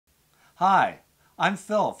Hi, I'm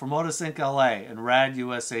Phil from Otis Inc. LA and RAD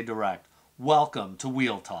USA Direct. Welcome to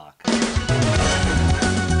Wheel Talk.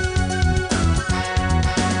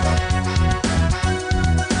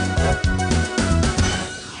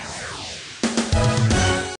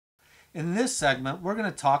 In this segment, we're going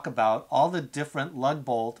to talk about all the different lug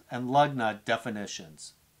bolt and lug nut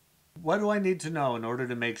definitions. What do I need to know in order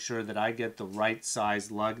to make sure that I get the right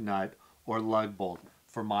size lug nut or lug bolt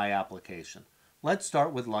for my application? Let's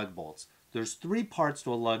start with lug bolts. There's three parts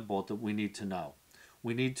to a lug bolt that we need to know.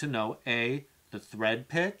 We need to know A, the thread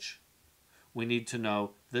pitch. We need to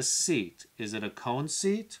know the seat. Is it a cone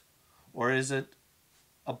seat or is it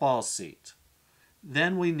a ball seat?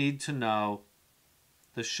 Then we need to know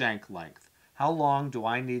the shank length. How long do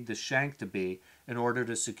I need the shank to be in order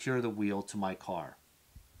to secure the wheel to my car?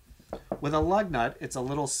 With a lug nut, it's a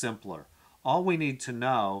little simpler. All we need to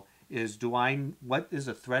know is what is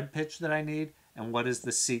the thread pitch that I need and what is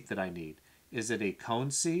the seat that I need. Is it a cone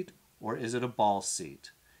seat or is it a ball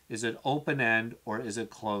seat? Is it open end or is it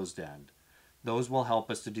closed end? Those will help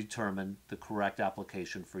us to determine the correct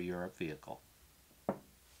application for your vehicle.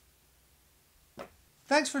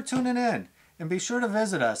 Thanks for tuning in, and be sure to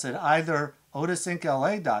visit us at either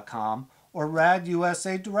OtisIncLA.com or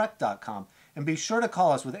RADUSADirect.com, and be sure to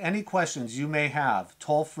call us with any questions you may have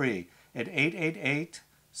toll free at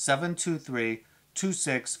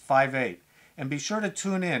 888-723-2658. And be sure to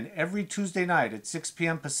tune in every Tuesday night at 6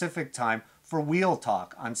 p.m. Pacific Time for Wheel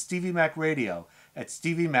Talk on Stevie Mac Radio at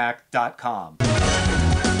StevieMac.com.